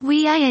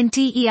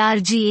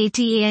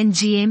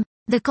VINTERGATAN-GM,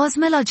 The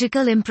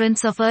Cosmological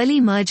Imprints of Early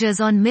Mergers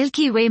on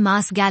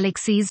Milky-Way-mass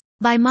Galaxies,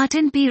 by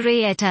Martin P.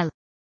 Ray et al.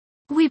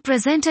 We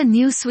present a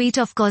new suite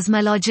of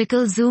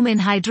cosmological zoom-in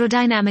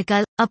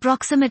hydrodynamical,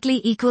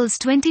 approximately equals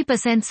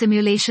 20%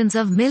 simulations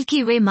of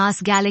Milky Way mass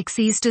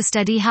galaxies to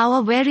study how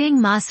a varying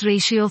mass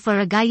ratio for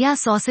a Gaia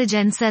sausage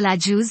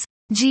Enceladus,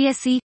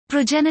 GSE,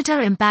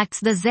 progenitor impacts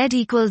the Z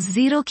equals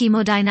 0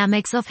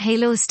 chemodynamics of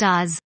halo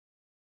stars.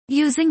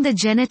 Using the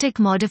genetic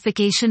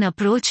modification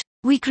approach,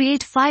 we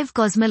create 5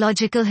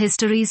 cosmological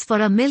histories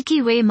for a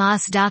Milky Way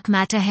mass dark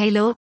matter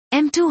halo,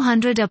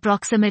 M200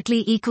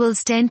 approximately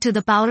equals 10 to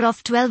the power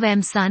of 12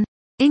 m Sun,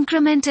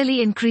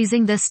 incrementally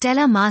increasing the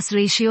stellar mass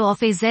ratio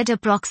of a Z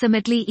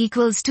approximately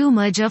equals 2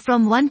 merger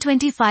from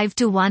 125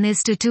 to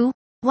 1:2,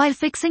 while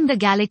fixing the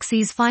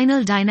galaxy's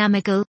final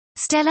dynamical,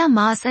 stellar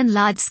mass and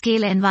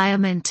large-scale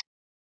environment.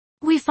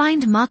 We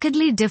find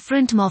markedly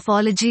different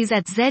morphologies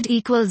at Z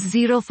equals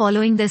 0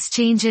 following this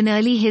change in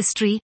early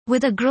history,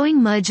 with a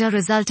growing merger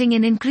resulting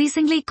in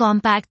increasingly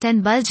compact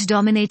and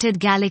bulge-dominated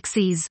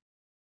galaxies.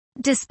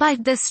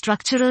 Despite this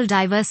structural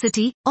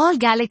diversity, all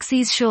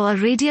galaxies show a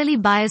radially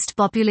biased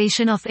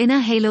population of inner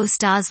halo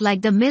stars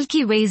like the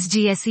Milky Way's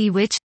GSE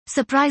which,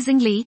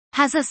 surprisingly,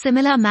 has a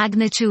similar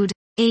magnitude,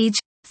 age,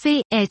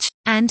 Phi, H,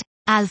 and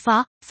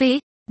alpha,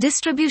 Phi,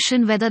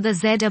 distribution whether the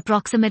Z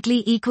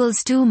approximately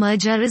equals 2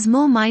 merger is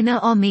more minor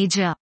or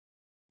major.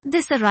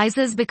 This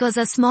arises because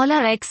a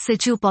smaller ex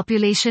situ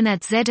population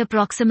at Z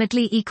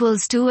approximately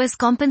equals 2 is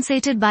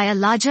compensated by a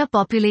larger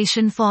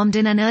population formed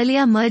in an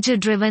earlier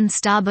merger-driven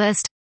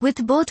starburst,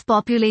 with both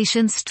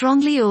populations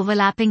strongly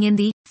overlapping in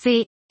the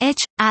Phi,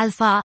 H,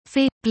 alpha,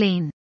 Phi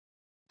plane.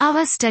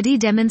 Our study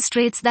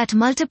demonstrates that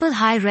multiple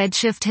high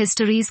redshift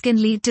histories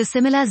can lead to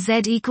similar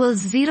Z equals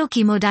 0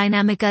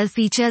 chemodynamical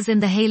features in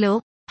the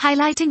halo,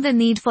 highlighting the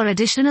need for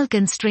additional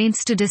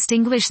constraints to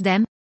distinguish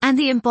them, and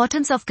the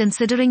importance of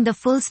considering the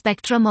full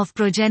spectrum of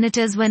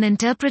progenitors when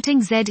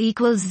interpreting Z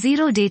equals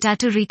 0 data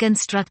to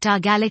reconstruct our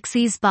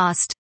galaxy's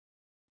past.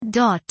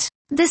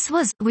 This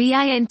was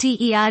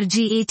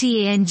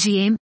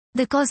VINTERGATAN-GM,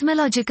 The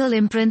Cosmological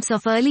Imprints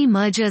of Early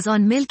Mergers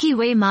on Milky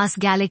Way Mass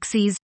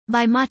Galaxies,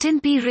 by Martin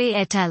P. Ray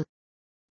et al.